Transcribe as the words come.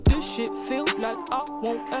this shit feel like I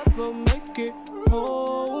won't ever make it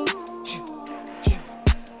home.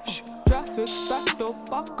 Traffic's backed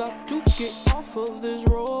up, I got to get off of this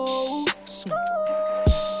road.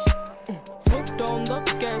 Foot on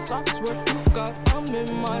the gas, I swear to God, I'm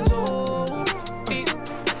in my zone.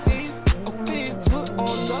 Foot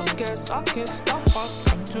on the gas, I can't stop, I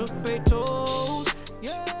got to pay tolls.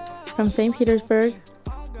 From St. Petersburg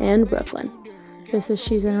and Brooklyn, this is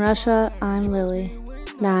She's in Russia. I'm Lily.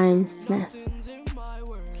 And I'm Smith.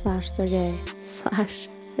 /Sergey.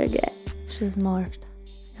 Sergey. She's morphed.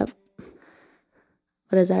 Yep.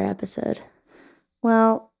 What is our episode?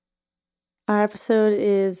 Well, our episode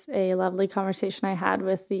is a lovely conversation I had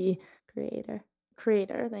with the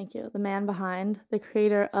creator, thank you, the man behind, the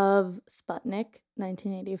creator of Sputnik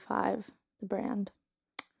 1985, the brand.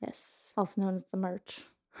 Yes. Also known as the merch.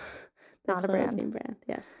 Not a brand.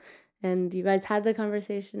 Yes. And you guys had the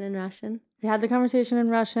conversation in Russian? We had the conversation in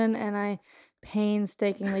Russian, and I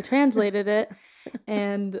painstakingly translated it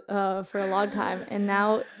and for a long time. And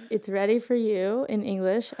now it's ready for you in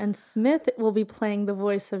English. And Smith will be playing the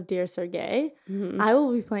voice of Dear Sergey. Mm-hmm. I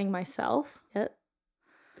will be playing myself. Yep.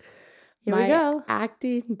 Here we go. My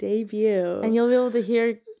acting debut. And you'll be able to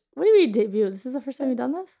hear... What do you mean debut? This is the first time you've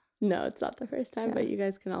done this? No, it's not the first time, Yeah. but you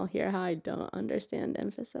guys can all hear how I don't understand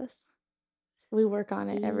emphasis. We work on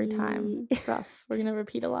it every time. It's rough. We're going to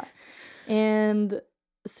repeat a lot. And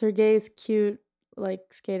Sergey's cute,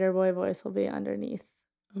 skater boy voice will be underneath.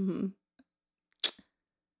 Mm-hmm.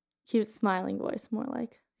 Cute, smiling voice, more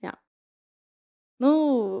like. Yeah.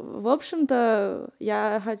 В общем-то,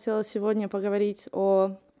 я хотела сегодня поговорить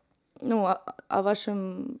о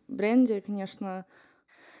вашем бренде, конечно.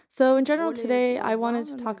 So in general today, I wanted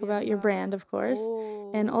to talk about your brand, of course,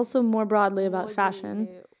 and also more broadly about fashion,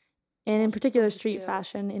 and in particular street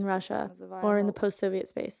fashion in Russia or in the post-Soviet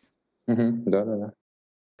space. Да.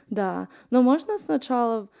 Да. Но можно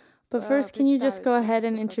сначала... But first, can you just go ahead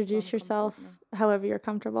and introduce yourself however you're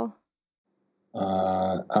comfortable?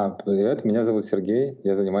 Привет, меня зовут Сергей,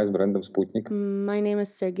 я занимаюсь брендом «Спутник». My name is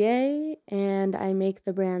Sergey, and I make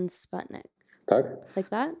the brand Sputnik. Так? Like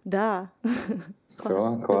that? Да.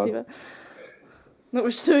 Класс. Спасибо. Ну,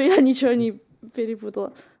 что я ничего не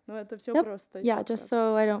перепутала. Но это все просто. Yeah, just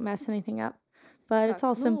so I don't mess anything up. But it's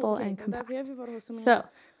all simple and compact. So,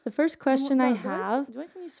 the first question I have...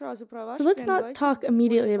 So let's not talk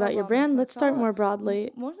immediately about your brand. Let's start more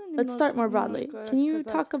broadly. Can you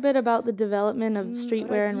talk a bit about the development of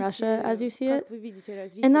streetwear in Russia as you see it?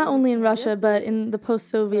 And not only in Russia, but in the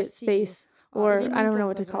post-Soviet space, or I don't know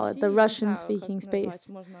what to call it, the Russian-speaking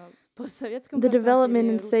space. The development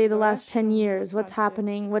in, say, the last 10 years, what's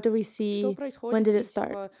happening, what do we see, when did it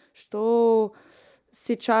start?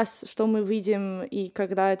 Сейчас, что мы видим и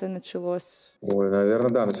когда это началось? Ой, наверное,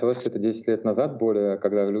 да. Началось где-то 10 лет назад, более,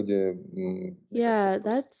 когда люди... Yeah,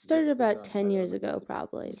 that started about 10 years ago,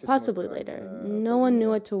 probably. Possibly later. No one knew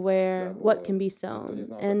what to wear, what can be sewn.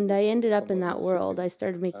 And I ended up in that world. I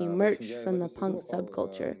started making merch from the punk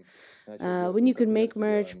subculture. When you could make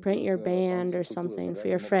merch, print your band or something for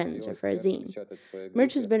your friends or for a zine.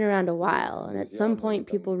 Merch has been around a while, and at some point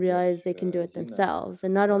people realized they can do it themselves.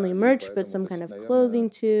 And not only merch, but some kind of clothing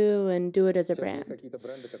too, and do it as a brand.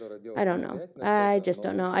 I don't know. I just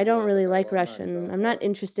don't know. I don't really like Russian. I'm not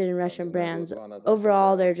interested in Russian brands.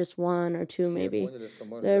 Overall, they're just one or two maybe.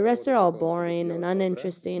 The rest are all boring and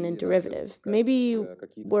uninteresting and derivative. Maybe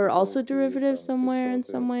we're also derivative somewhere in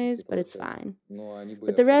some ways, but it's fine.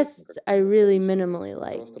 But the rest I really minimally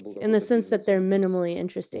like, in the sense that they're minimally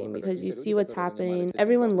interesting because you see what's happening.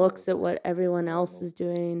 Everyone looks at what everyone else is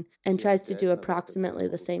doing and tries to do approximately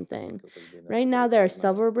the same thing. Right now, there are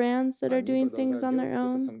several brands that are doing things on their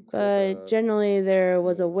own, but generally there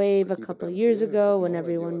was a wave a couple of years ago when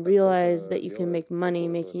everyone realized that you can make money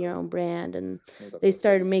making your own brand, and they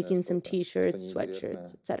started making some t-shirts,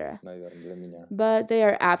 sweatshirts, etc. But they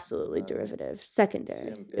are absolutely derivative,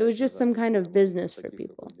 secondary. It was just some kind of business for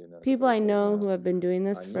people. People I know who have been doing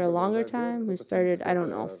this for a longer time, who started,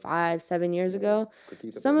 5-7 years ago,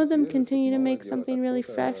 some of them continue to make something really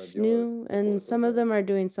fresh, new, and some of them are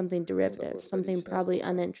doing something derivative, something probably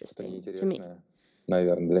uninteresting to me.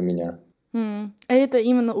 Наверное, для меня. Это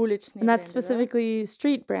именно уличные And that's бренды, да? specifically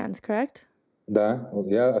street brands, correct? Да,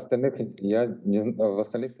 в остальных-то не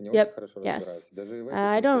очень Yep, хорошо yes. разбираюсь. Даже и в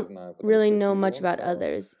I этих не don't знаю, потому really что know это much about миллион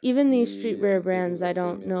others. Even these И streetwear все brands I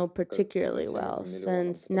don't know particularly well,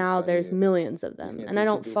 since now there's millions of them. And I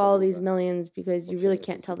don't follow these millions because you really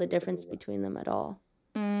can't tell the difference between them at all.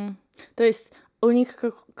 То есть у них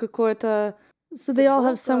какое-то... So they all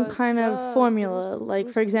have some kind of formula, like,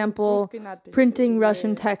 for example, printing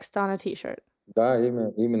Russian text on a t-shirt.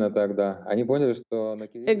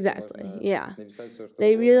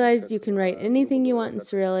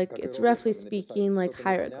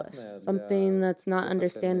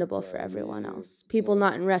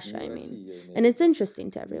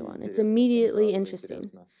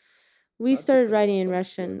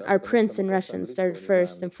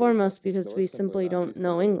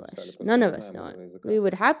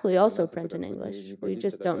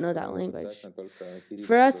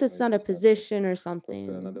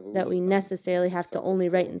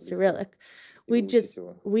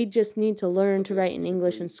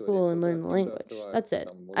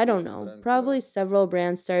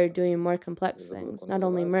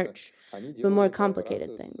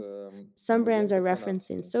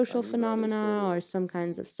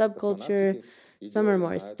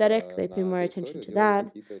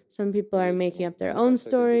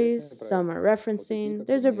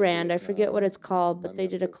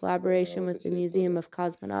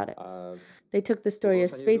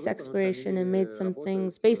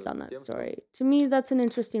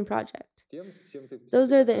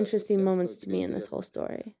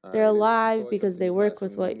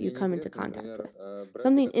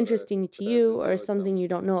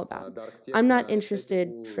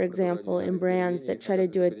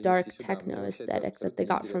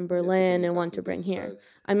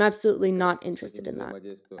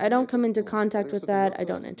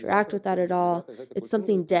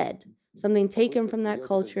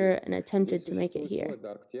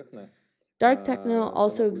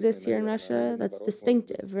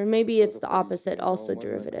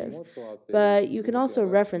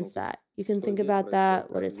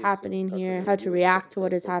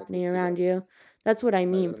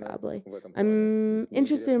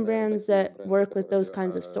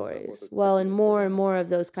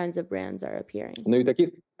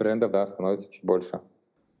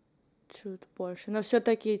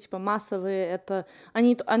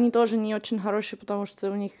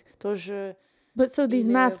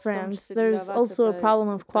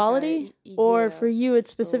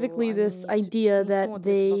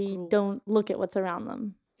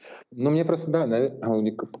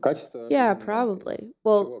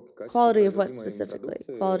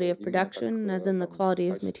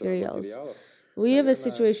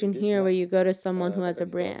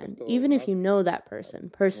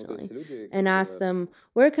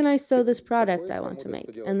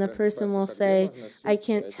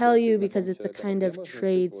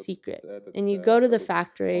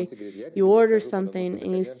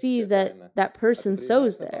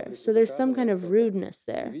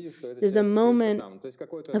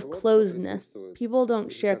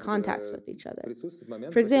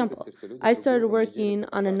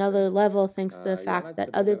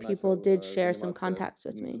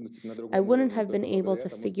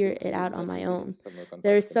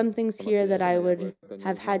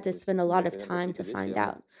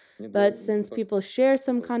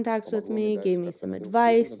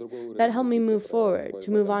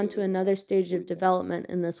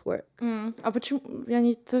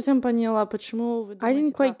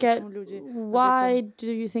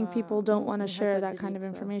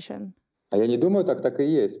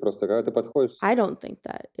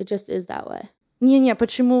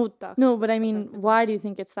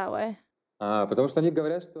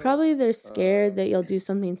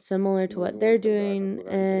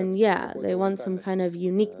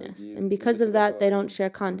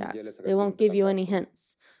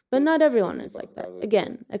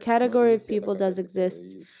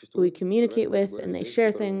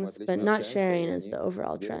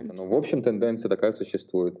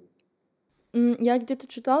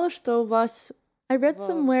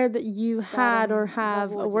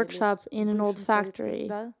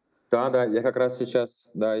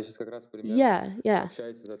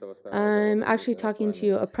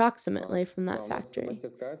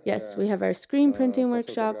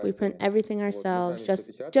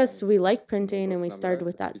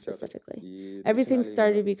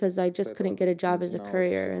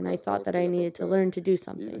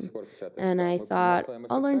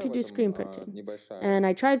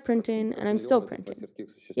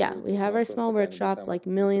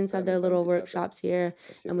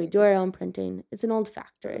 and we do our own printing. It's an old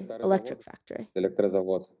factory, electric factory.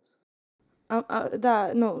 Электрозавод.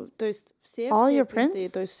 Да, ну, то есть All все your принты,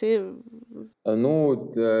 prints? то есть все... Ну,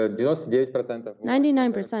 99%.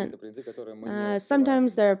 99%.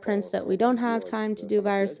 Sometimes there are prints that we don't have time to do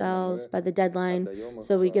by ourselves by the deadline,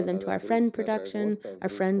 so we give them to our friend production, our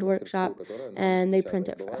friend workshop, and they print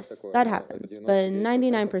it for us. That happens, but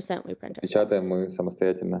 99% we print Печатаем ourselves. мы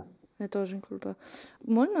самостоятельно. Это очень круто.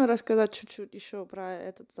 Можно рассказать чуть-чуть еще про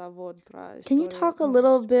этот завод, про Can you историю? talk a Ну,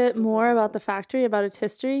 little что bit за more about завод? the factory, about its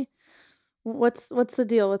history? What's the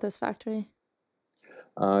deal with this factory?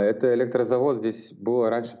 Это электрозавод. Здесь было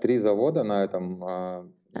раньше 3 завода на этом.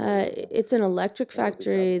 It's an electric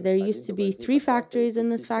factory. There used to be 3 factories in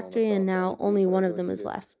this factory, and now only one of them is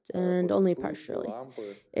left, and only partially.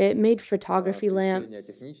 It made photography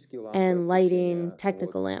lamps and lighting,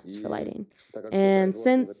 technical lamps for lighting. And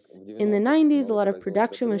since in the 90s, a lot of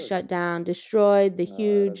production was shut down, destroyed, the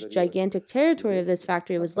huge, gigantic territory of this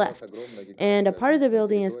factory was left. And a part of the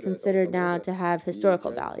building is considered now to have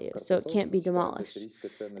historical value, so it can't be demolished.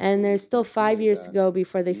 And there's still 5 years to go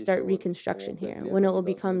before they start reconstruction here, when it will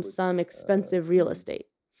become some expensive real estate.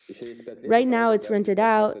 Right now, it's rented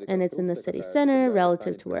out, and it's in the city center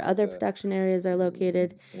relative to where other production areas are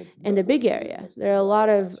located, and a big area. There are a lot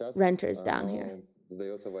of renters down here.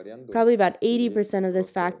 Probably about 80% of this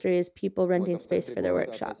factory is people renting space for their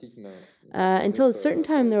workshops. Until a certain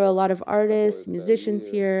time, there were a lot of artists, musicians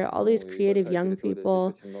here, all these creative young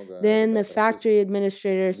people. Then the factory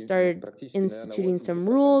administrator started instituting some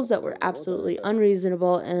rules that were absolutely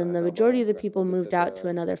unreasonable, and the majority of the people moved out to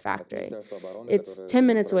another factory. It's 10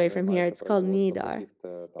 minutes away from here. It's called Nidar.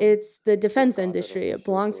 It's the defense industry. It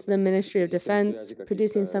belongs to the Ministry of Defense,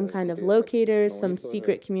 producing some kind of locators, some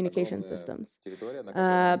secret communication systems.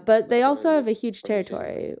 But they also have a huge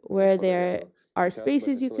territory where there are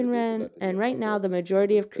spaces you can rent, and right now the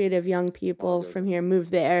majority of creative young people from here moved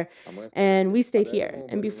there, and we stayed here.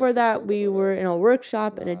 And before that, we were in a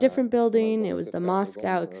workshop in a different building. It was the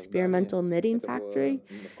Moscow Experimental Knitting Factory,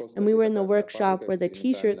 and we were in the workshop where the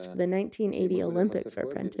t-shirts for the 1980 Olympics were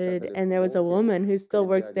printed, and there was a woman who still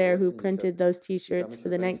worked there who printed those t-shirts for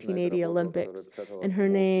the 1980 Olympics, and her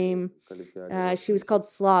name, she was called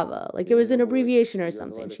Slava, like it was an abbreviation or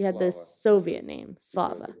something. She had this Soviet name,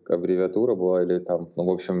 Slava. Аббревиатура была или там, ну, в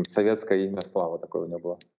общем, советское имя Слава такое у нее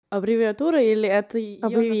было. Аббревиатура или это её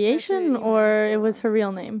Abbreviation, настоящее or имя? it was her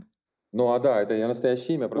real name? Ну, да, это ее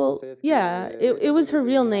настоящее имя. Well, Просто yeah, it was her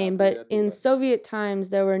real name, but in Soviet times,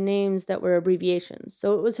 there were names that were abbreviations,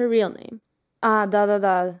 so it was her real name.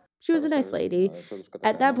 Да. She was a nice lady.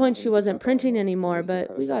 At that point, she wasn't printing anymore,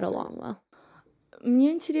 but we got along well.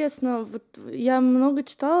 Мне интересно, вот я много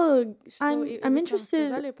читала, что I'm вы сами interested.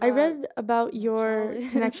 сказали I про read about your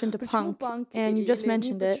начало. connection to Почему punk, панк and you или just не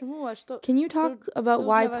mentioned it. почему, а что Can you что talk about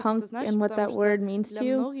why для вас это punk значит, and what потому that что word means для to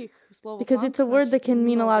you? многих слово Because панк it's a word that значит can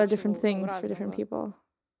mean a lot много of different чего things for different разного. people.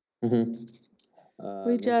 Мгм.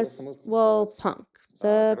 We Ну, just, просто мы well, с punk.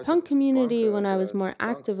 The короче, punk community, панк when I was это more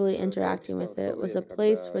панк actively это interacting тусовка with в то it, was a время,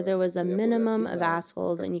 place where когда there was a я более minimum of активно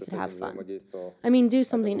assholes and you как-то could с have этим fun. взаимодействовал. I mean, do Это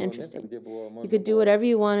something было место, interesting. где было You можно could do было, whatever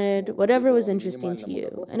you wanted, ну, whatever при was было interesting to минимальному you.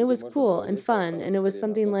 доходу, And it где was можно cool было and весело fun, and it was проводить время,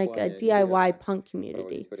 something но в like a плане DIY интересно punk community.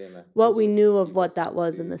 проводить время. What we Выжить knew и of what that просто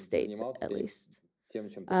was in the ты States, занимался at least. тем,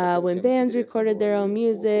 чем ты хотел, When тем bands интересно recorded было, their own и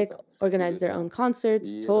было music, круто, и organized their весело. own concerts,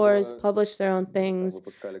 И это tours, было, published their own там things,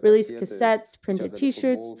 выпускали released кассеты, cassettes, printed печатали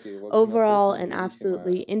t-shirts, футболки, в общем, overall абсолютно an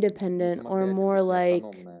absolutely независимое, не independent or самостоятельное, more like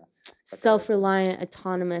автономное какая-то self-reliant,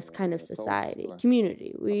 autonomous kind of society, сообщество,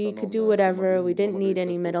 community. We could do автономное, что whatever. We didn't need могли все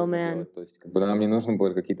any что угодно middlemen. делать. То есть, как бы нам не нужны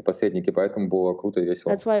были какие-то посредники, поэтому было круто и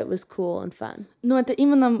весело. That's why it was cool and fun. Ну, это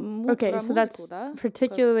именно Okay, про so музыку, that's да?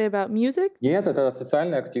 particularly about music? Нет, это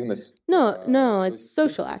социальная активность. No, То it's есть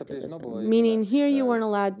social тут сопряжено activism, было meaning именно, here you weren't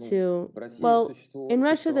allowed ну, to. в России Well, in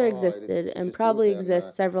Russia there существовало или existed and существует, probably наверное,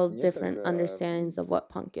 exist several different несколько understandings of what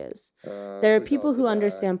punk is. There are people пыталось. who Это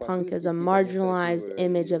understand punk as a фашистские какие-то marginalized инициативы,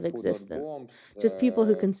 image of и Food Not existence, Bombs, just people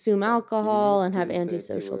who consume там alcohol and have феминистские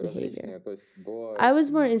antisocial инициативы behavior. различные. То есть было I was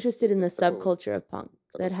more interested in the такой вот subculture of punk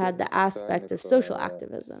that had the расцветок aspect of социальных social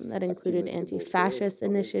activism that included активностей был. То есть anti-fascist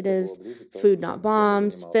поближе initiatives, было ближе к тому, food not чем я bombs,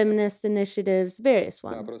 занимался. feminist initiatives, various Да,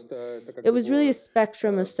 ones. просто это как It бы was really a было,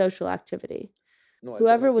 spectrum of social activity. ну,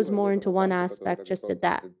 Whoever was альтернатива more вот into этому one панку, который aspect как бы just did просто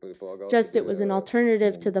that. предполагал Just it was an себе,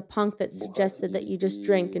 alternative to ну, the punk that бухать suggested that you just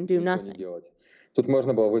drink and do ничего не nothing. делать. Тут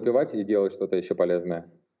можно было выпивать и делать что-то еще полезное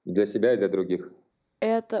и для себя, и для других.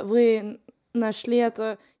 Это вы нашли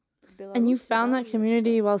это в And you Беларуси, found да? that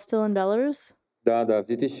community while still in Belarus? Да, в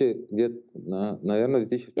 2000, наверное, в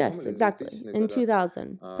 2002 Yes, или exactly. 2000-х In годах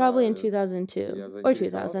 2000, probably in я 2002 or 2000.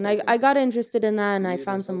 заинтересовался I этим got interested in that and I и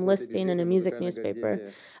found нашел some в этой listing in a газете, music музыкальной newspaper.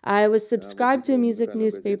 газете, I was subscribed to a выписывал music музыкальную газету,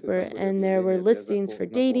 newspaper там были and there were объявления для listings for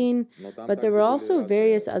знакомств, dating, но там but there также were были also разные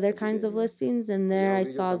various other kinds of объявления. listings and there Я I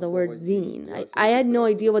увидел saw там the word слово «зин», zine. я I had no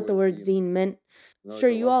спросил, idea что what the такое word «зин». zine meant. Но Sure,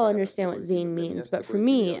 это you all понятно, understand что what такое zine «зин». Для меня means, что but for такое «зин»,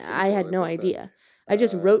 me, я вообще I не had знал. no Я просто idea. I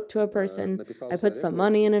just wrote to a person, написал I put some человеку,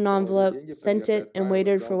 money in an положил envelope, деньги, sent it, приехал, and отправил,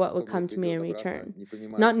 waited for ждал, what would что come to me придет in обратно, return, не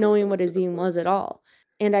понимая, not что это knowing what a вообще zine такое. was at all.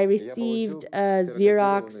 and I received a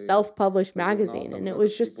Xerox self-published magazine, and it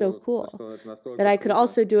was just so cool that I could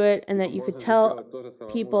also do it and that you could tell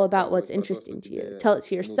people about what's interesting to you. Tell it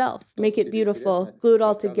to yourself, make it beautiful, glue it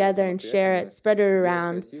all together and share it, spread it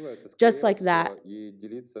around, just like that,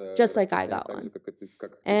 just like I got one.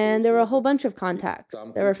 And there were a whole bunch of contacts.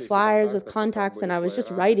 There were flyers with contacts, and I was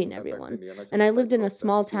just writing everyone. And I lived in a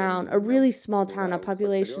small town, a really small town, a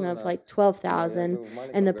population of like 12,000,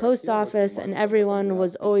 and the post office and everyone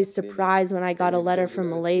was always surprised when I got a letter from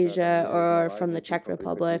Malaysia or from the Czech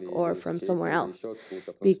Republic or from somewhere else,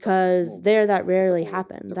 because there that rarely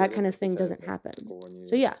happened. That kind of thing doesn't happen.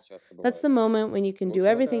 So yeah, that's the moment when you can do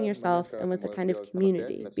everything yourself and with a kind of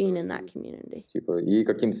community, being in that community. И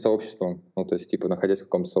каким-то сообществом, ну, то есть, типа, находясь в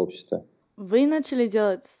каком-то сообществе. Вы начали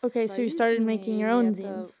делать. Okay, so you started making your own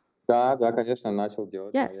zines. Да, конечно, начал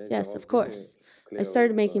делать. Yes, of course. I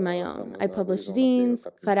started making my own. I published zines,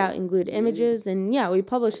 cut out and glued images, and yeah, we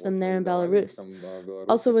published them there in Belarus.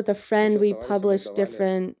 Also with a friend, we published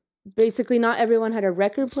different, basically not everyone had a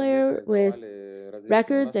record player with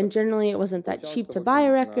records, and generally it wasn't that cheap to buy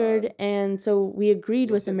a record, and so we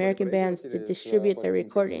agreed with American bands to distribute their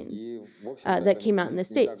recordings that came out in the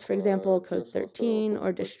States. For example, Code 13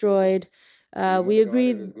 or Destroyed. We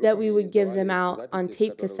agreed that we would give them out on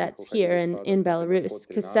tape cassettes here in Belarus.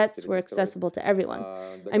 Cassettes were accessible to everyone.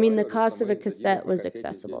 I mean, the cost of a cassette was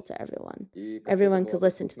accessible to everyone. Everyone could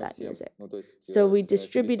listen to that music. So we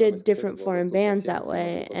distributed different foreign bands that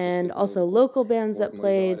way, and also local bands that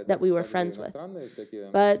played that we were friends with.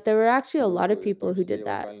 But there were actually a lot of people who did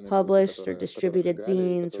that, published or distributed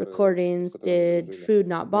zines, recordings, did Food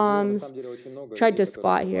Not Bombs, tried to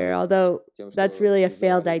squat here, although that's really a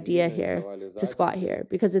failed idea here. To squat here,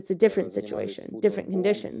 because it's a different situation, different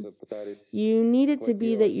conditions. You need it to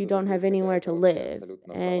be that you don't have anywhere to live,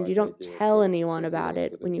 and you don't tell anyone about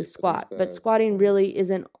it when you squat. But squatting really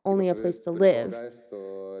isn't only a place to live,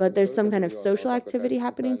 but there's some kind of social activity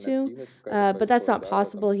happening too. But that's not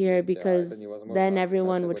possible here, because then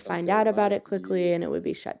everyone would find out about it quickly and it would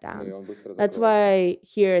be shut down. That's why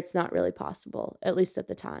here it's not really possible, at least at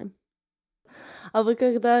the time. А вы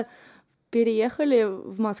когда переехали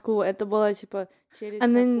в Москву, это было типа через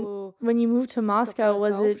And then when you moved to Moscow,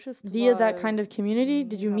 was it via that kind of community?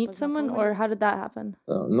 Did you meet someone, or how did that happen?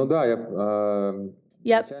 Ну да, я...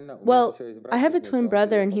 Yep. Well, I have a twin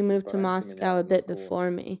brother, and he moved to Moscow a bit before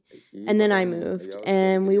me. And then I moved,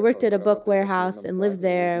 and we worked at a book warehouse and lived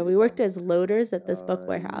there. We worked as loaders at this book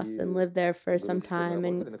warehouse and lived there for some time.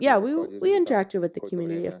 And yeah, we interacted with the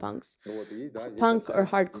community of punks. Punk or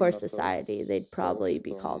hardcore society, they'd probably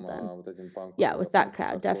be called then. Yeah, with that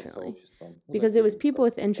crowd, definitely. Because it was people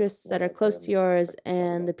with interests that are close to yours,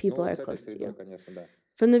 and the people are close to you.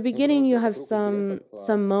 From the beginning, you have some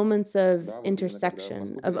moments of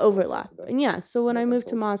intersection, of overlap. And yeah, so when I moved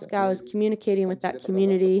to Moscow, I was communicating with that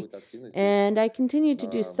community, and I continued to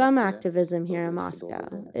do some activism here in Moscow.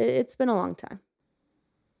 It's been a long time.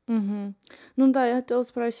 Mm-hmm. Ну да, я хотела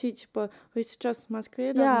спросить, типа, вы сейчас в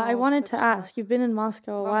Москве давно? Yeah, I wanted to ask. You've been in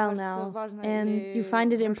Moscow a while now, and you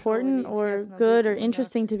find it important or good or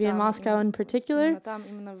interesting to be in Moscow in particular,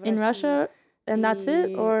 in Russia? And that's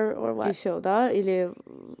it, or what? И все, да? Или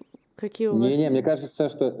какие у вас? Не, мне кажется,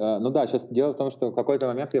 что... Ну да, сейчас дело в том, что в какой-то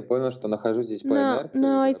момент я понял, что нахожусь здесь по инерции.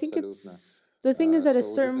 No, I think it's... The thing is, at a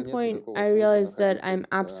certain point, I realized that I'm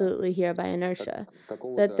absolutely here by inertia,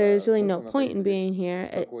 that there's really no point in being here.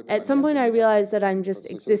 At some point, I realized that I'm just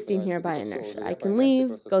existing here by inertia. I can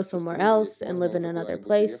leave, go somewhere else, and live in another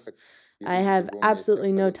place. I have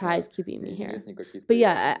absolutely no ties keeping me here. But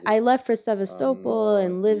yeah, I left for Sevastopol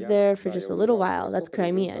and lived there for just a little while. That's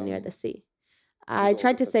Crimea, near the sea. I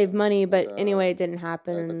tried to save money, but anyway, it didn't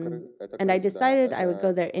happen. And I decided I would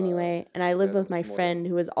go there anyway. And I lived with my friend,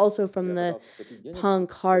 who was also from the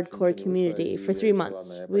punk hardcore community, for 3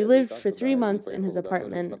 months. We lived for 3 months in his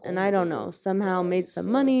apartment, and I don't know, somehow made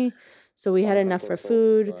some money. So we had enough for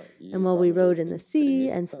food, and while we rode in the sea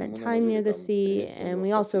and spent time near the sea, and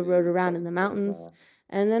we also rode around in the mountains.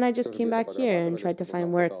 And then I just came back here and tried to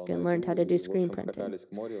find work and learned how to do screen printing.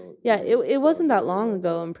 Yeah, it wasn't that long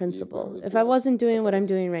ago in principle. If I wasn't doing what I'm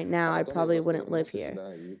doing right now, I probably wouldn't live here.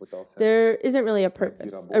 There isn't really a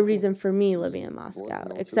purpose, a reason for me living in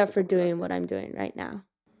Moscow, except for doing what I'm doing right now.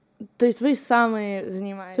 То есть вы сами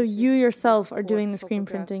занимаетесь? So you yourself are doing the screen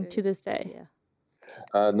printing to this day?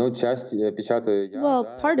 Well,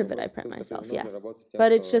 part of it I print myself, yes.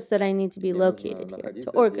 But it's just that I need to be located here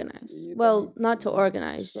to organize. Well, not to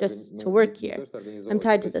organize, just to work here. I'm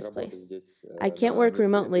tied to this place. I can't work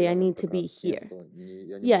remotely, I need to be here.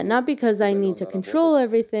 Yeah, not because I need to control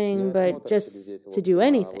everything, but just to do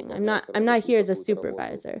anything. I'm not here as a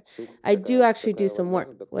supervisor. I do actually do some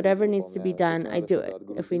work. Whatever needs to be done, I do it.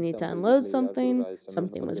 If we need to unload something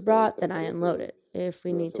was brought, then I unload it. If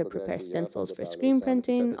we need to prepare stencils for screen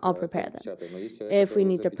printing, I'll prepare them. If we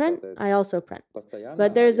need to print, I also print.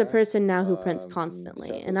 But there's a person now who prints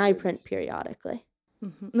constantly, and I print periodically.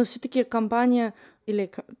 Но все-таки компания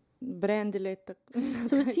или бренд или так.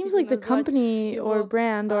 So it seems like the company or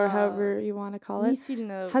brand or however you want to call it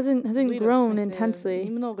hasn't grown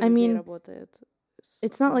intensely. I mean,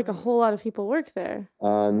 it's not like a whole lot of people work there.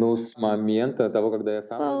 Well,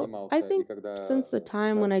 I think since the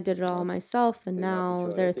time when I did it all myself and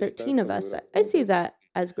now there are 13 of us, I see that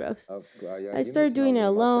as growth. I started doing it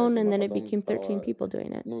alone and then it became 13 people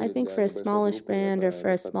doing it. I think for a smallish brand or for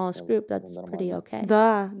a smallish group, that's pretty okay.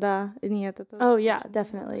 Да. Oh yeah,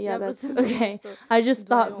 definitely. Yeah, that's okay. I just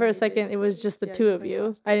thought for a second it was just the two of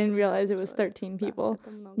you. I didn't realize it was 13 people.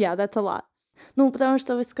 Yeah, that's a lot. Ну, потому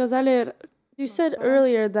что вы сказали... You said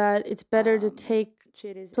earlier that it's better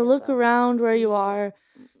to look around where you are,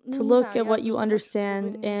 to look at what you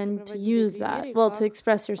understand and to use that, well, to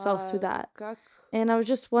express yourself through that. And I was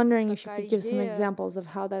just wondering if you could give some examples of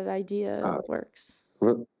how that idea works.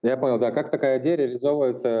 Я понял, да, как такая идея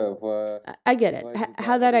реализовывается в... I get it,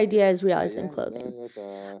 how that idea is realized in clothing.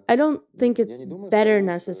 I don't think it's better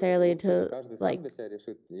necessarily to, like,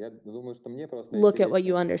 look at what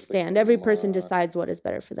you understand. Every person decides what is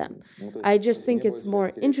better for them. I just think it's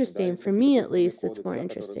more interesting, for me at least, it's more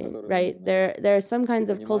interesting, right? There are some kinds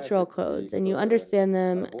of cultural codes, and you understand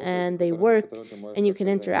them, and they work, and you can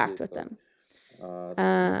interact with them.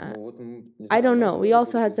 I don't know. We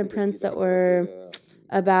also had some prints that were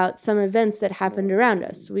about some events that happened around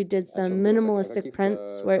us. We did some minimalistic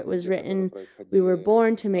prints where it was written, "We were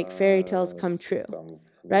born to make fairy tales come true."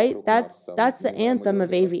 Right? That's the anthem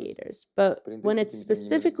of aviators. But when it's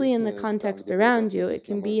specifically in the context around you, it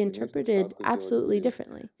can be interpreted absolutely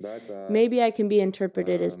differently. Maybe I can be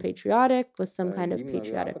interpreted as patriotic with some kind of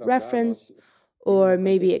patriotic reference, or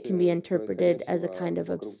maybe it can be interpreted as a kind of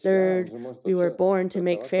absurd, we were born to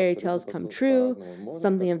make fairy tales come true,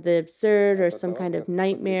 something of the absurd or some kind of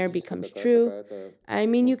nightmare becomes true. I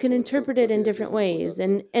mean, you can interpret it in different ways.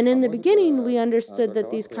 And in the beginning, we understood that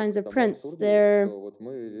these kinds of prints, they're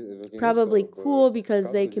probably cool because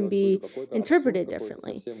they can be interpreted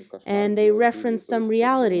differently. And they reference some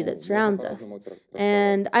reality that surrounds us.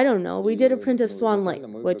 And I don't know, we did a print of Swan Lake,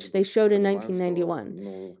 which they showed in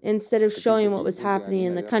 1991. Instead of showing what was happening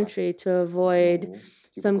in the country to avoid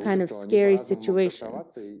some kind of scary situation,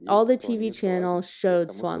 all the TV channels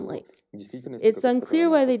showed Swan Lake. It's unclear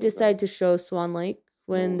why they decided to show Swan Lake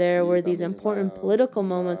when there were these important political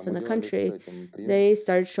moments in the country. They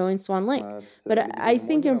started showing Swan Lake. But I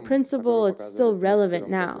think in principle it's still relevant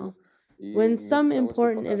now. When some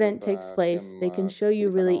important event takes place, they can show you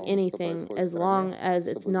really anything as long as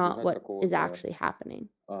it's not what is actually happening.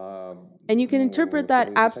 And you can interpret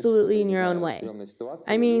that absolutely in your own way.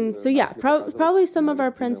 I mean, so yeah, probably some of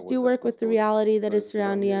our prints do work with the reality that is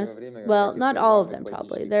surrounding us. Well, not all of them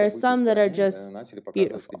probably. There are some that are just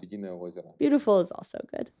beautiful. Beautiful is also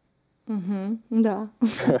good. Да.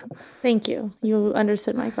 Thank you. You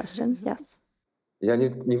understood my question. Yes. Я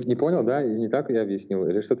не понял, да? Не так я объяснил?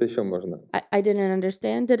 Или что-то еще можно? I didn't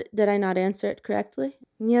understand. Did I not answer it correctly?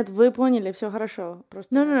 Нет, вы поняли, все хорошо.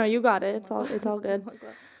 No, you got it. It's all good.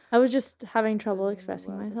 I was just having trouble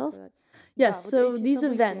expressing myself. Yes, so these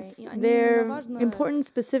events, they're important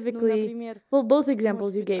specifically, well, both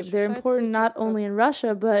examples you gave, they're important not only in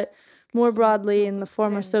Russia, but more broadly in the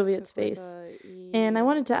former Soviet space. And I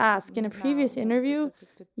wanted to ask, in a previous interview,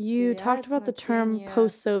 you talked about the term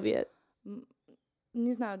post-Soviet.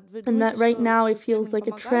 And that right now it feels like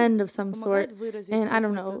a trend of some sort, and I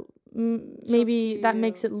don't know, maybe that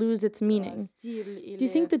makes it lose its meaning. Do you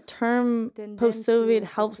think the term post-Soviet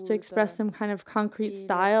helps to express some kind of concrete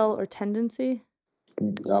style or tendency?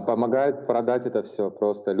 Помогает продать это все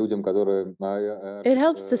просто людям, которые... It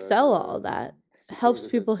helps to sell all that. helps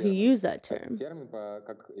people who use that term.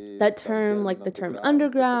 That term, like the term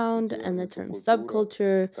underground and the term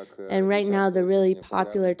subculture, and right now the really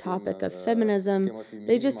popular topic of feminism,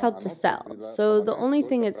 they just help to sell. So the only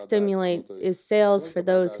thing it stimulates is sales for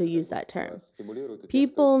those who use that term.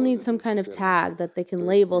 People need some kind of tag that they can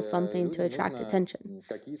label something to attract attention.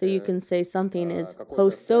 So you can say something is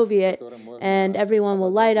post-Soviet, and everyone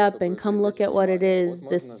will light up and come look at what it is,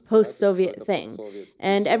 this post-Soviet thing.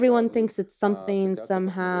 And everyone thinks it's something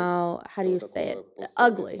somehow, how do you say it,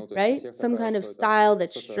 ugly, right? Some kind of style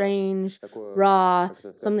that's strange, raw,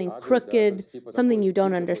 something crooked, something you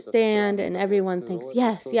don't understand, and everyone thinks,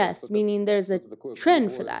 yes, yes, meaning there's a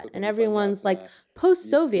trend for that. And everyone's like,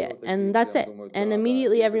 post-Soviet, and that's it. And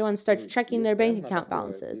immediately everyone starts checking their bank account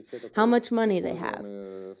balances, how much money they have.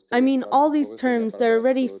 I mean, all these terms, they're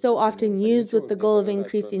already so often used with the goal of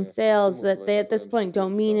increasing sales that they at this point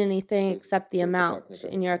don't mean anything except the amount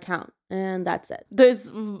in your account. And that's it. То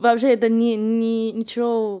есть вообще это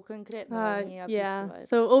ничего конкретного не описывает. Yeah.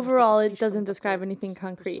 So overall, it doesn't describe anything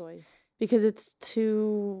concrete because it's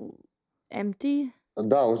too empty.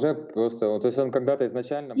 Да, уже просто, то есть он когда-то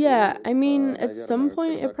изначально... Yeah, I mean, at some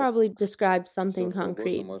point it probably described something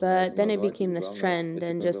concrete, but then it became this trend,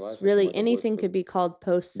 and just really anything could be called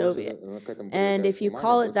post-Soviet. And if you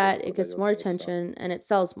call it that, it gets more attention and it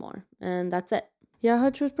sells more, and that's it. Я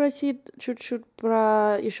хочу спросить чуть-чуть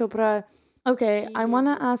еще про... Okay, I want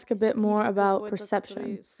to ask a bit more about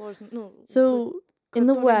perception. So... in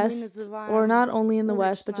the West, or not only in the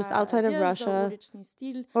West, but just outside of Russia,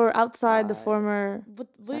 or outside the former,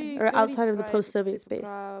 or outside of the post-Soviet space.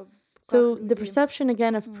 So the perception,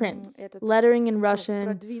 again, of prints, lettering in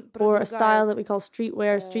Russian, or a style that we call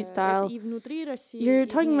streetwear, street style, you're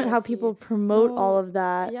talking about how people promote all of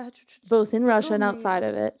that, both in Russia and outside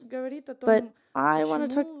of it. But I want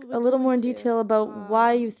to talk a little more in detail about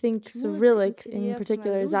why you think Cyrillic in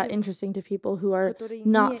particular is that interesting to people who are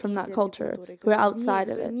not from that culture, who are outside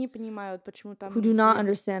of it, who do not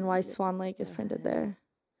understand why Swan Lake is printed there.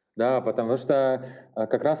 Да, потому что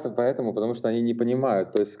как раз поэтому, потому что они не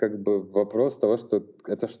понимают, то есть как бы вопрос того, что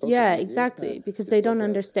это что-то. Yeah, exactly, because they don't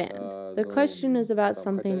understand. The question is about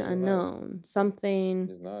something unknown, something,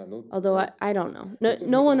 although I don't know.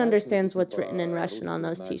 No one understands what's written in Russian on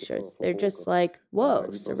those t-shirts. They're just like,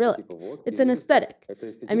 whoa, Cyrillic. It's an aesthetic.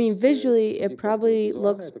 I mean, visually, it probably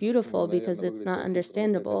looks beautiful because it's not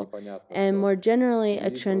understandable. And more generally,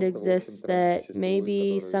 a trend exists that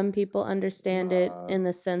maybe some people understand it in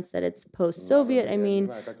the sense that it's post-Soviet, I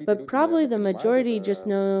mean, but probably the majority just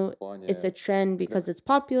know it's a trend because it's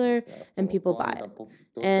popular and people buy it.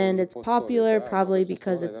 And it's popular probably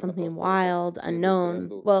because it's something wild, unknown.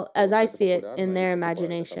 Well, as I see it, in their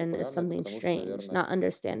imagination, it's something strange, not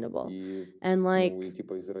understandable. And like,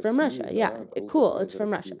 from Russia, yeah, cool, it's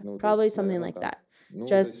from Russia. Probably something like that.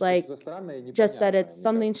 Just that it's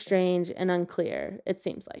something strange and unclear, it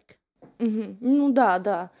seems like. Ну да,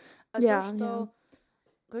 да. Yeah.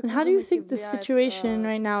 And how do you think the situation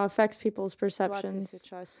right now affects people's perceptions?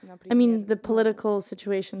 I mean, the political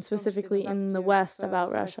situation, specifically in the West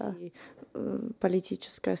about Russia.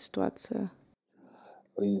 Политическая ситуация.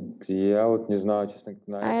 Я вот не знаю,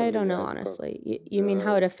 честно. I don't know, honestly. You mean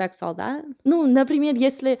how it affects all that? Ну, например,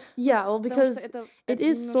 если... Yeah, well, because it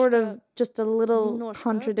is sort of just a little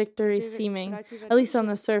contradictory seeming, at least on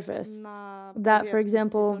the surface. That, for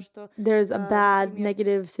example, there's a bad,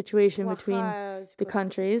 negative situation between the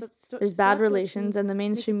countries. There's bad relations, and the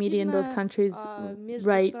mainstream media in both countries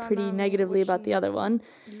write pretty negatively about the other one.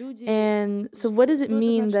 And so what does it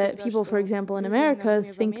mean that people, for example, in America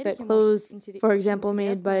think that clothes, for example,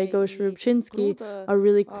 made by Gosha Rubchinsky are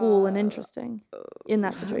really cool and interesting in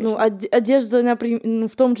that situation? Ну, одежда, например,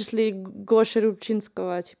 в том числе Гоши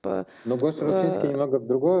Рубчинского, типа... Но Гоша Рубчинский немного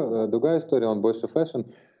другая история, он больше фэшн.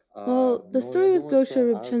 Well, the story with Gosha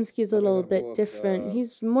Rubchinsky is a little bit different.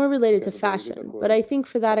 He's more related to fashion. But I think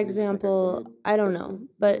for that example, I don't know.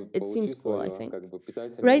 But it seems cool, I think.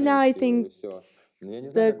 Right now, I think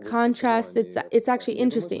the contrast, it's actually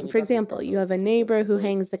interesting. For example, you have a neighbor who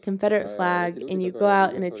hangs the Confederate flag and you go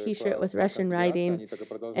out in a t-shirt with Russian writing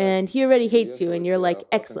and he already hates you and you're like,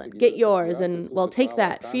 excellent, get yours and well, take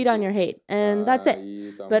that, feed on your hate. And that's it.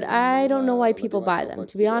 But I don't know why people buy them.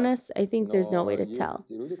 To be honest, I think there's no way to tell.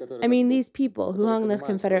 I mean, these people who hung the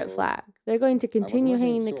Confederate flag, they're going to continue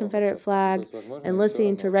hanging the Confederate flag and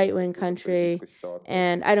listening to right-wing country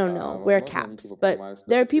and, I don't know, wear caps. But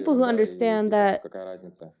there are people who understand that,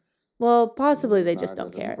 well, possibly they just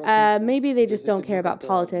don't care. Maybe they just don't care about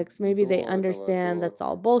politics. Maybe they understand that's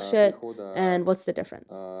all bullshit. And what's the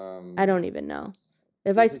difference? I don't even know.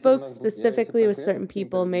 If I spoke specifically with certain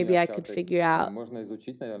people, maybe I could figure out,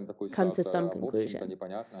 come to some conclusion.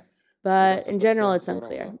 But in general, it's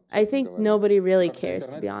unclear. I think nobody really cares,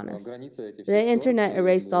 to be honest. The internet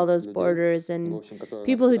erased all those borders, and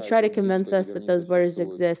people who try to convince us that those borders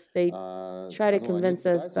exist, they try to convince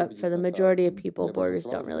us, but for the majority of people, borders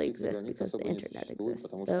don't really exist because the internet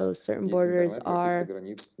exists. So certain borders are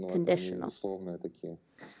conditional.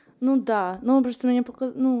 Ну да, ну просто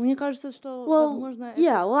мне кажется, что возможно.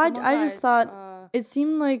 Yeah, well, I just thought it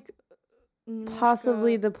seemed like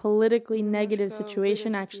possibly the politically negative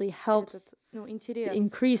situation actually helps to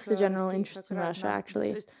increase the general interest in Russia,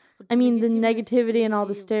 actually. I mean, the negativity and all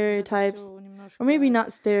the stereotypes, or maybe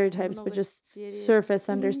not stereotypes, but just surface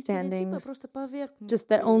understandings, just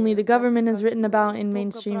that only the government is written about in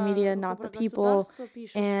mainstream media, not the people.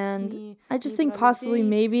 And I just think possibly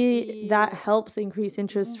maybe that helps increase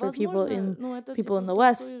interest for people in the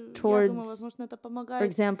West towards, for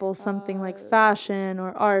example, something like fashion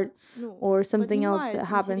or art or something else that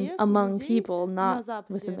happens among people, not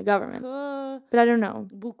within the government. But I don't know.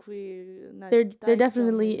 There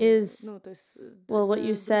definitely is, well, what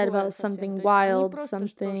you said about something wild,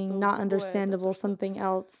 something not understandable, something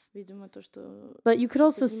else. But you could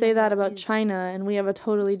also say that about China, and we have a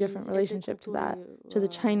totally different relationship to that, to the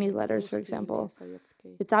Chinese letters, for example.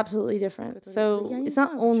 It's absolutely different. So it's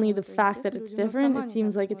not only the fact that it's different, it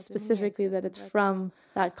seems like it's specifically that it's from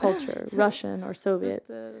that culture, Russian or Soviet.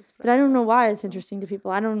 But I don't know why it's interesting to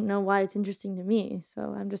people. I don't know why it's interesting to me,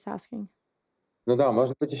 so I'm just asking. Ну да,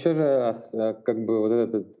 может быть, еще же как бы вот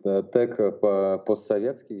этот тег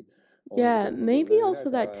постсоветский. Yeah, maybe also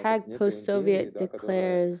that tag post-Soviet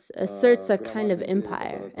asserts a kind of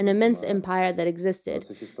empire, an immense empire that existed.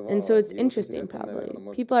 And so it's interesting, probably.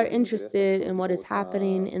 People are interested in what is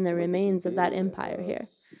happening in the remains of that empire here.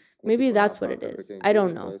 Maybe that's what it is. I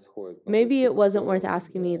don't know. Maybe it wasn't worth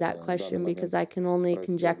asking me that question because I can only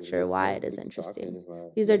conjecture why it is interesting.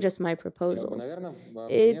 These are just my proposals.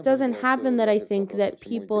 It doesn't happen that I think that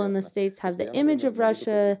people in the States have the image of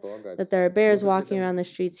Russia, that there are bears walking around the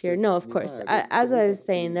streets here. No, of course. As I was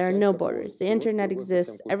saying, there are no borders. The internet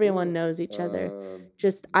exists. Everyone knows each other.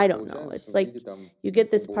 Just, I don't know. It's like you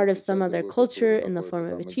get this part of some other culture in the form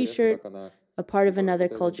of a t-shirt, a part of another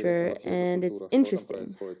culture, and it's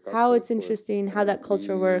interesting. How it's interesting, how that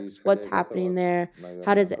culture works, what's happening there,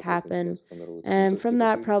 how does it happen, and from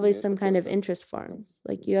that probably some kind of interest forms.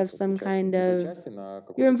 Like you have some kind of,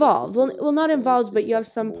 you're involved. Well, not involved, but you have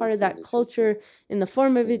some part of that culture in the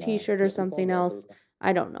form of a t-shirt or something else.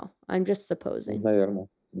 I don't know. I'm just supposing. Наверное,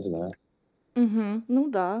 не знаю. Ну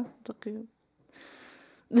да, так и...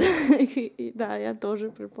 Да, я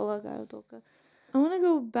тоже предполагаю только. I want to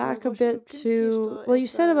go back a bit to, well, you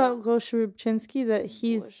said about Gosha Rubchinsky that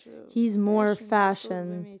he's more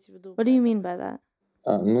fashion. What do you mean by that?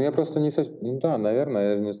 Ну, я просто не... Да,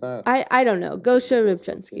 наверное, я не знаю. I don't know. Gosha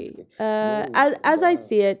Rubchinsky. As I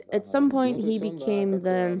see it, at some point he became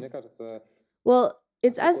the... Well,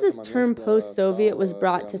 it's as this term post-Soviet was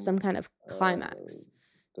brought to some kind of climax.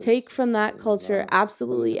 Take from that culture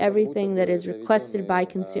absolutely everything that is requested by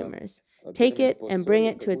consumers. Take it and bring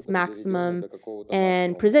it to its maximum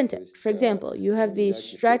and present it. For example, you have these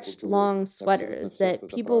stretched long sweaters that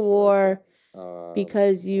people wore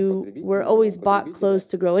because you were always bought clothes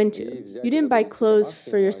to grow into. You didn't buy clothes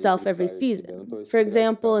for yourself every season. For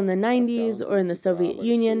example, in the 90s or in the Soviet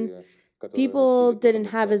Union, people didn't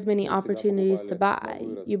have as many opportunities to buy.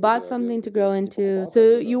 You bought something to grow into.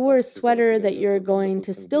 So you wore a sweater that you're going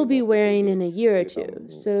to still be wearing in a year or two.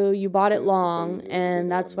 So you bought it long,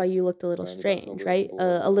 and that's why you looked a little strange, right?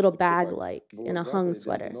 A little bag-like in a hung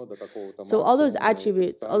sweater. So all those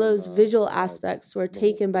attributes, all those visual aspects were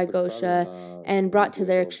taken by Gosha and brought to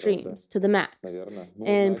their extremes, to the max,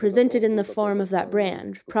 and presented in the form of that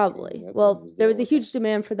brand, probably. Well, there was a huge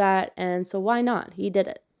demand for that, and so why not? He did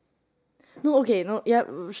it. Ну, окей, ну,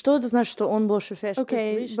 что это значит, что он больше fashion?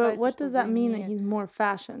 Okay, but what does that mean that he's more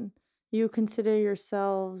fashion? You consider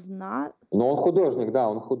yourselves not? Но он художник, да,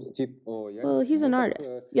 он Well, he's an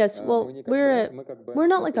artist. Yes, well, we're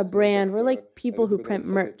not like a brand. We're like people who print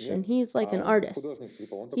merch, and he's like an artist.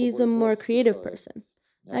 He's a more creative person.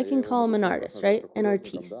 I can call him an artist, right? An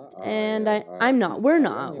artiste. And I'm not. We're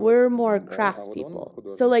not. We're more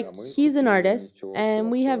craftspeople. So, like, he's an artist,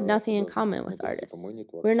 and we have nothing in common with artists.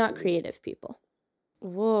 We're not creative people.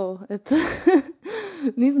 Whoa, это...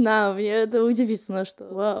 Не знаю, мне это удивительно, что...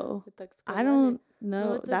 Whoa, I don't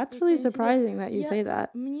know. That's really surprising that you say that.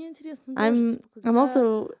 I'm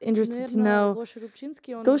also interested to know...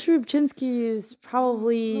 Gosha Rubchinsky is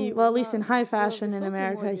probably, well, at least in high fashion in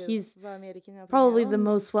America, he's probably the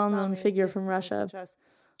most well-known figure from Russia.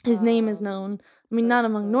 his name is known. I mean, not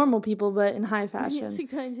among normal people, but in high fashion.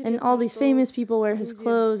 And all these famous people wear his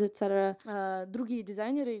clothes, etc.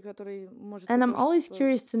 And I'm always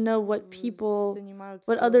curious to know what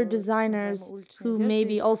other designers who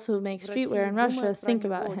maybe also make streetwear in Russia think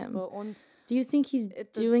about him. Do you think he's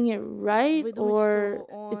doing it right, or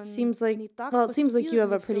it seems like you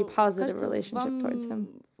have a pretty positive relationship towards him?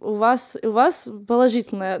 У вас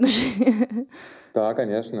положительное отношение. Да,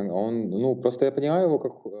 конечно. Просто я понимаю его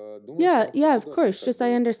как... Yeah, of course. Just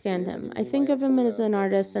I understand him. I think of him as an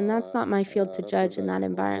artist, and that's not my field to judge in that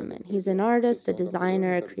environment. He's an artist, a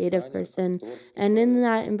designer, a creative person. And in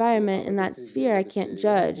that environment, in that sphere, I can't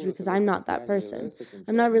judge because I'm not that person.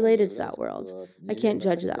 I'm not related to that world. I can't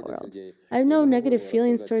judge that world. I have no negative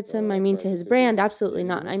feelings towards him. I mean, to his brand, absolutely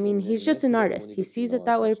not. I mean, he's just an artist. He sees it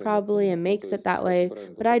that way probably and makes it that way,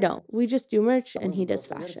 but I don't. We just do merch and he does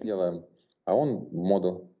fashion. А он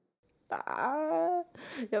моду.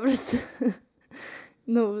 Я просто...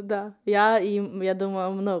 Ну, да. Я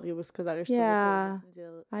думаю, многие бы сказали, что вы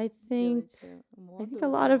тоже I think a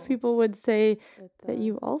lot of people would say that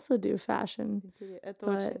you also do fashion.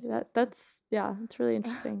 But that's it's really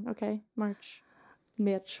interesting. Okay, merch.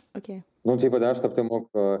 Okay. Да, чтобы ты мог...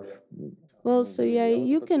 Well, so yeah,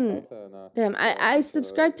 you can. Damn, I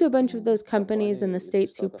subscribe to a bunch of those companies in the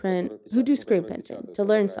States who do screen printing to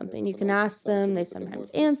learn something. You can ask them, they sometimes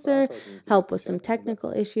answer, help with some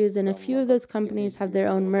technical issues, and a few of those companies have their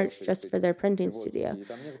own merch just for their printing studio.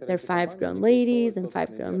 They're 5 grown ladies and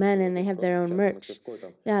 5 grown men, and they have their own merch.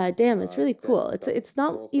 Yeah, damn, it's really cool. It's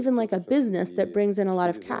not even like a business that brings in a lot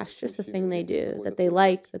of cash, just a thing they do that they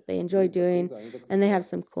like, that they enjoy doing, and they have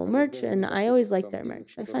some cool merch, and I always like their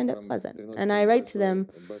merch. I find it pleasant. And I write to them,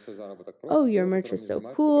 oh, your merch is so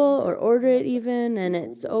cool, or order it even, and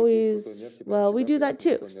it's always, well, we do that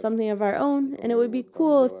too, something of our own, and it would be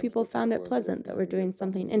cool if people found it pleasant that we're doing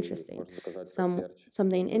something interesting,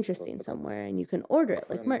 something interesting somewhere, and you can order it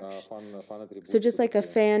like merch. So just like a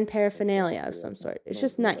fan paraphernalia of some sort. It's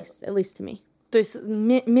just nice, at least to me. То есть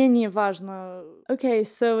менее важно. Okay,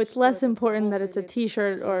 so it's less important that it's a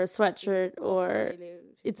t-shirt or a sweatshirt, or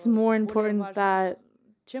it's more important that...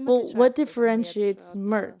 Well, what differentiates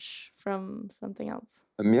merch from something else?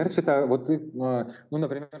 Мерч это вот ты,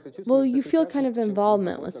 например, Well, you feel kind of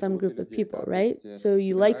involvement with some group of people, right? So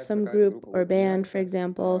you like some group or band, for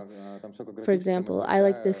example. For example, I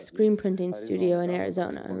like this screen printing studio in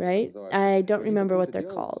Arizona, right? I don't remember what they're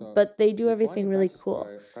called, but they do everything really cool.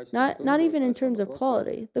 Not even in terms of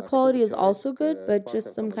quality. The quality is also good, but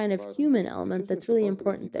just some kind of human element that's really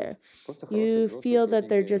important there. You feel that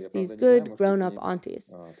they're just these good grown-up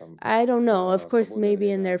aunties. I don't know. Of course,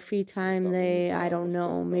 maybe in their free time, I don't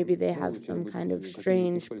know, maybe they have some kind of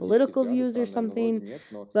strange political views or something,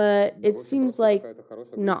 but it seems like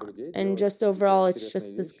not. And just overall, it's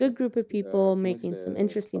just this good group of people making some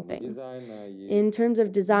interesting things. In terms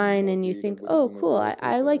of design, and you think, oh, cool,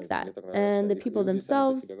 I like that. And the people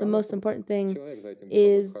themselves, the most important thing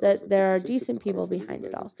is that there are decent people behind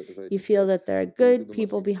it all. You feel that there are good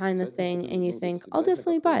people behind the thing, and you think, I'll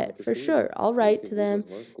definitely buy it, for sure. I'll write to them,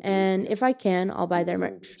 and if I can, I'll buy their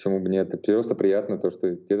merch. Почему бы нет? Просто приятно то,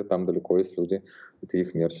 что где-то там далеко есть люди, и ты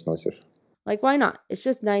их мерч носишь. Like, why not? It's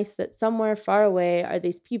just nice that somewhere far away are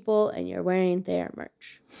these people and you're wearing their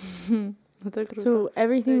merch. So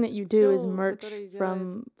everything that you do is merch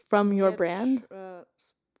from your brand?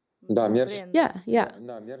 Да, мерч. Yeah.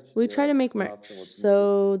 We try to make merch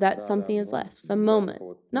so that something is left, some moment.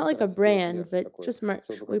 Not like a brand, but just merch.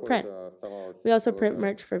 We print. We also print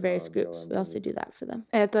merch for various groups. We also do that for them.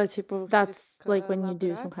 That's like when you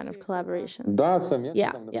do some kind of collaboration. Да,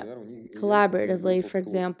 совместно. Yeah. Collaboratively, for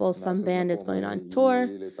example, some band is going on tour,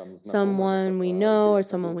 someone we know or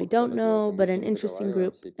someone we don't know, but an interesting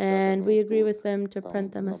group, and we agree with them to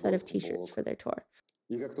print them a set of t-shirts for their tour.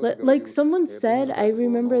 Like someone said, I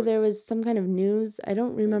remember there was some kind of news, I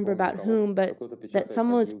don't remember about whom, but that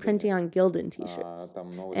someone was printing on Gildan t-shirts.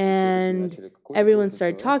 And everyone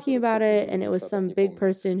started talking about it, and it was some big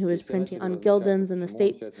person who was printing on Gildans in the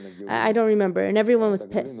States. I don't remember, and everyone was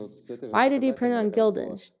pissed. Why did he print on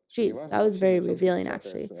Gildan? Geez, that was very revealing,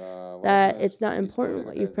 actually. That it's not important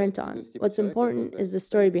what you print on. What's important is the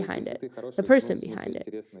story behind it, the person behind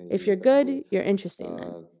it. If you're good, you're interesting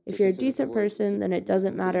then. If you're a decent person, then it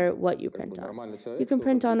doesn't matter what you print on. You can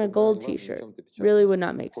print on a gold t-shirt. Really would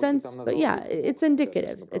not make sense, but yeah, it's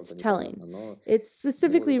indicative. It's telling. It's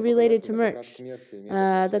specifically related to merch.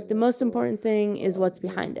 That the most important thing is what's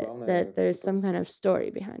behind it, that there's some kind of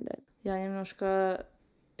story behind it.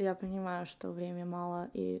 Я понимаю, что времени мало,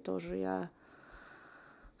 и тоже я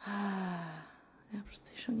Я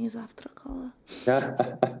просто еще не завтракала.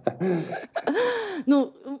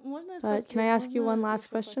 But can I ask you one last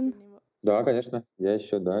question? Да, конечно. Я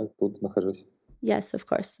еще, да, тут нахожусь. Yes, of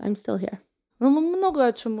course. I'm still here. Мы много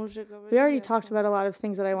о чем уже говорили. We already talked about a lot of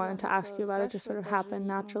things that I wanted to ask you about. It just sort of happened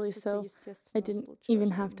naturally, so I didn't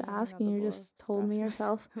even have to ask, and you just told me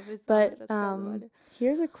yourself. But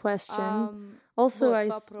here's a question. Also,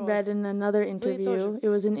 I read in another interview. It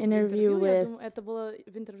was an interview with.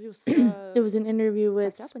 It was an interview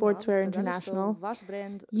with Sportswear International.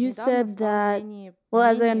 You said that. Well,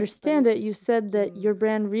 as I understand it, you said that your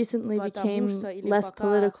brand recently became less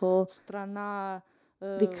political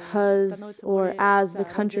because or as the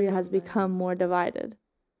country has become more divided.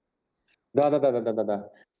 Да.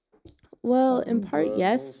 Well, in part,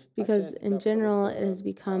 yes, because in general, it has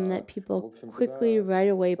become that people quickly right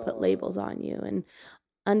away put labels on you and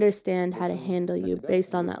understand how to handle you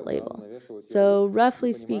based on that label. So,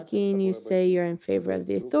 roughly speaking, you say you're in favor of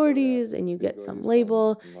the authorities and you get some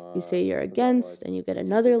label. You say you're against and you get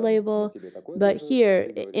another label. But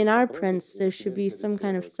here, in our prints, there should be some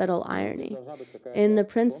kind of subtle irony. In the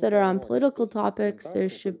prints that are on political topics, there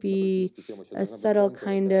should be a subtle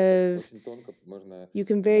kind of, you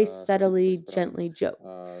can very subtly, gently joke.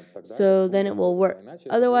 So then it will work.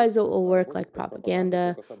 Otherwise, it will work like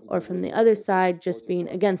propaganda, or from the other side, just being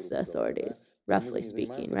against the authorities, roughly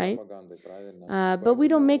speaking, right? But we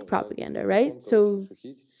don't make propaganda, right? So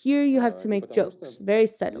here you have to make jokes very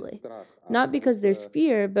subtly. Not because there's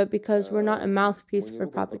fear, but because we're not a mouthpiece for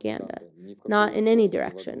propaganda. Not in any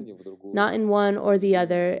direction. Not in one or the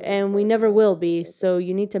other, and we never will be, so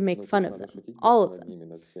you need to make fun of them. All of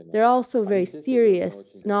them. They're also very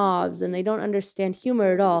serious snobs, and they don't understand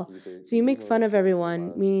humor at all. So you make fun of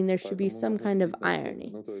everyone, meaning there should be some kind of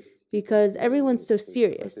irony. Because everyone's so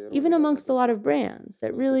serious, even amongst a lot of brands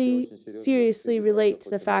that really seriously relate to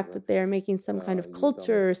the fact that they are making some kind of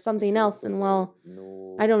culture or something else, and well,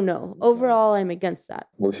 I don't know. Overall, I'm against that.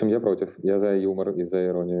 В общем, я против. Я за юмор и за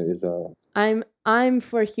иронию, и за... I'm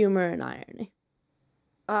for humor and irony.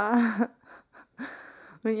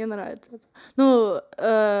 Мне нравится это. Ну,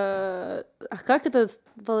 а как это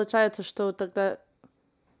получается, что тогда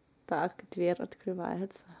так дверь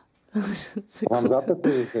открывается? Вам завтрак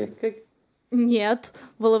привезли? Нет,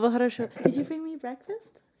 было бы хорошо. Did you bring me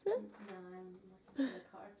breakfast? No, I'm in the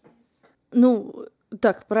car. Ну,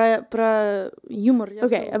 так, про юмор.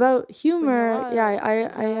 Okay, about humor, yeah,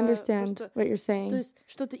 I understand what you're saying.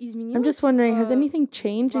 I'm just wondering, has anything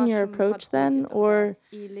changed in your approach then? Or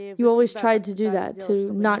you always tried to do that,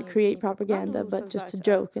 to not create propaganda, but just to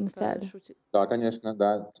joke instead? Да, конечно,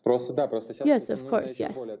 да. Просто сейчас... Yes, of course,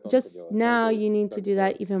 yes. Just now you need to do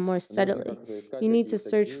that even more subtly. You need to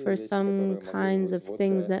search for some kinds of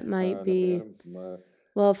things that might be...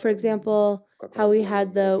 Well, for example, how we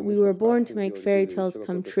had We Were Born to Make Fairy Tales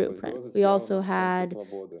Come True print. We also had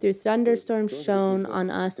Through Thunderstorms Shone on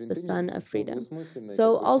Us, the Sun of Freedom.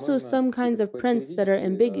 So also some kinds of prints that are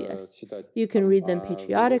ambiguous. You can read them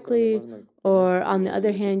patriotically, or on the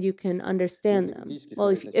other hand, you can understand them. Well,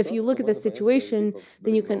 if you look at the situation,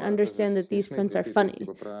 then you can understand that these prints are funny,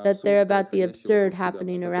 that they're about the absurd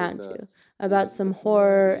happening around you, about some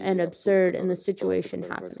horror and absurd in the situation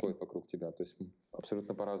happening.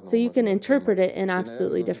 So you can interpret it in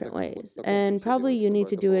absolutely different ways. And probably you need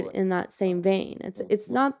to do it in that same vein. It's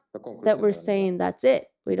not that we're saying that's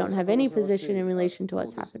it. We don't have any position in relation to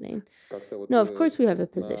what's happening. No, of course we have a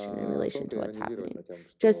position in relation to what's happening.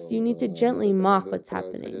 Just you need to gently mock what's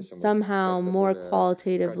happening, somehow more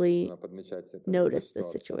qualitatively notice the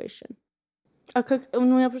situation. I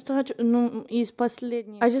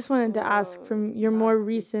just wanted to ask, from your more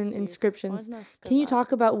recent inscriptions, can you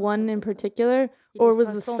talk about one in particular, or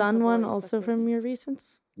was the sun one also from your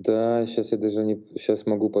recents? Да, сейчас я даже не... Сейчас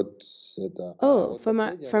могу под... Oh, from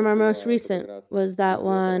our most recent was that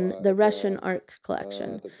one, the Russian Ark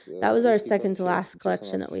collection. That was our second to last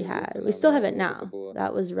collection that we had. We still have it now.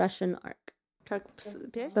 That was Russian Ark.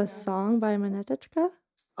 The song by Monetechka?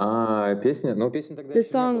 Песня? Ну, песня тогда...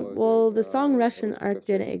 The song Russian Ark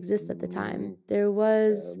didn't exist at the time.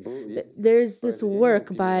 There's this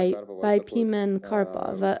work by Pimen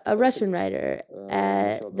Karpov, a Russian writer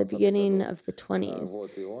at the beginning of the 20s.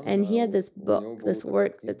 And he had this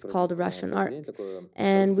work that's called Russian Ark.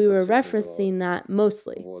 And we were referencing that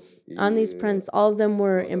mostly. On these prints, all of them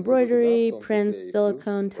were embroidery, prints,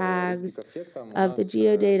 silicone tags of the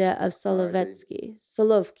geodata of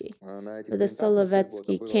Solovki, or the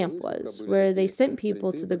Solovetsky camp was, where they sent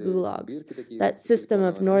people to the gulags, that system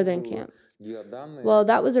of northern camps. Well,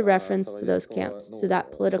 that was a reference to those camps, to that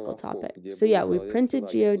political topic. So yeah, we printed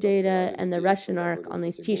geodata and the Russian ark on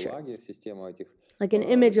these t-shirts, like an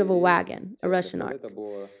image of a wagon, a Russian ark,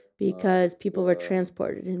 because people were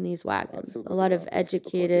transported in these wagons. A lot of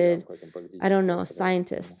educated, I don't know,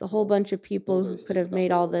 scientists, a whole bunch of people who could have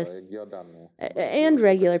made all this, and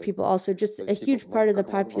regular people also. Just a huge part of the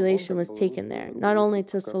population was taken there, not only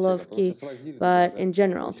to Solovki, but in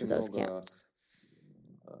general to those camps.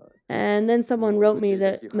 And then someone wrote me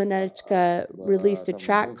that Monetichka released a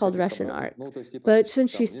track called Russian Ark. But since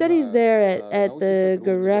she studies there at the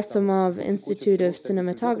Gerasimov Institute of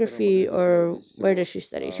Cinematography, or where does she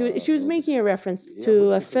study? She was making a reference to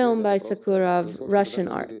a film by Sakurov, Russian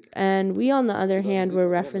Ark. And we, on the other hand, were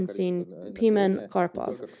referencing Pimen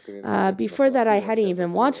Karpov. Before that, I hadn't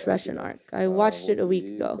even watched Russian Ark. I watched it a week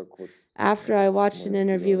ago. After I watched an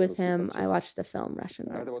interview with him, I watched the film Russian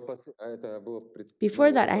Ark.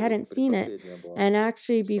 Before that, I hadn't seen it, and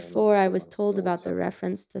actually before I was told about the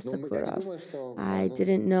reference to Sakurov, I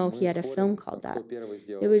didn't know he had a film called that.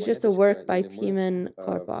 It was just a work by Pimen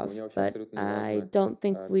Karpov, but I don't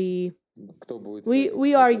think we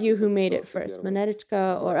argue who made it first,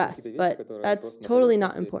 Monetichka or us, but that's totally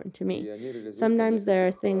not important to me. Sometimes there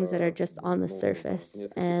are things that are just on the surface,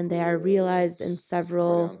 and they are realized in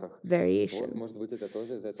several variations.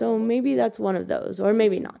 So maybe that's one of those, or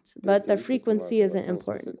maybe not, but the frequency isn't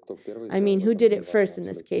important. I mean, who did it first in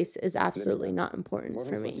this case is absolutely not important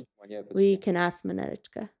for me. We can ask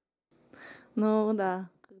Monetichka. No, да.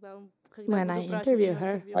 When I interview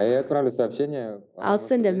her, I'll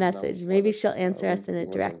send a message. Maybe she'll answer us in a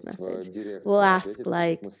direct message. We'll ask,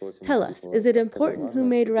 like, tell us, is it important who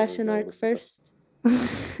made Russian Ark first?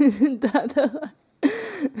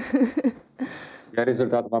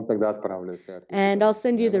 And I'll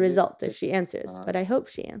send you the result if she answers, but I hope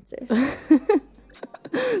she answers.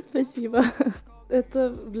 Спасибо.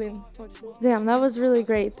 Damn, that was really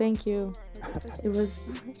great. Thank you. It was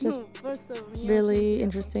just really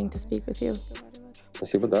interesting to speak with you.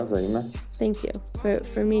 Спасибо, да, взаимно. Thank you.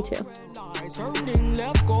 For me too.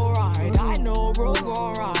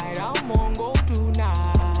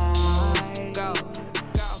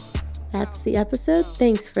 That's the episode.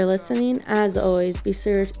 Thanks for listening. As always, be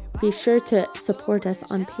sure to support us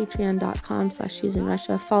on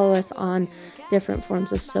patreon.com/She'sInRussia. Follow us on different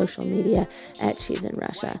forms of social media at She's in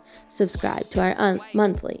Russia. Subscribe to our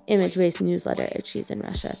monthly image-based newsletter at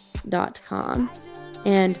she'sinrussia.com.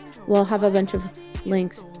 And we'll have a bunch of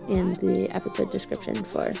links in the episode description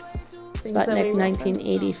for Sputnik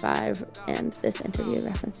 1985 and this interview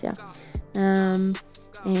reference, yeah.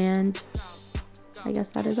 And I guess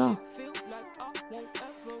that is all.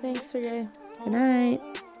 Thanks, Sergey. Good night.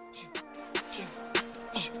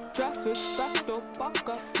 Traffic's backed up, I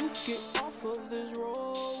got to get off of this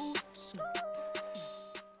road.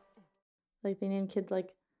 Like they named kids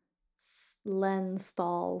like Len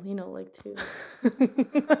Stahl, you know, like two.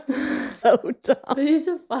 So dumb. They need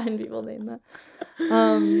to find people named that.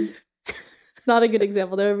 Not a good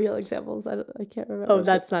example. There are real examples. I can't remember. Oh,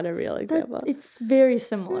 that's not a real example. It's very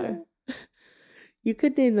similar. You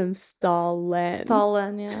could name them Stalin.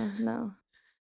 Stalin, yeah. No.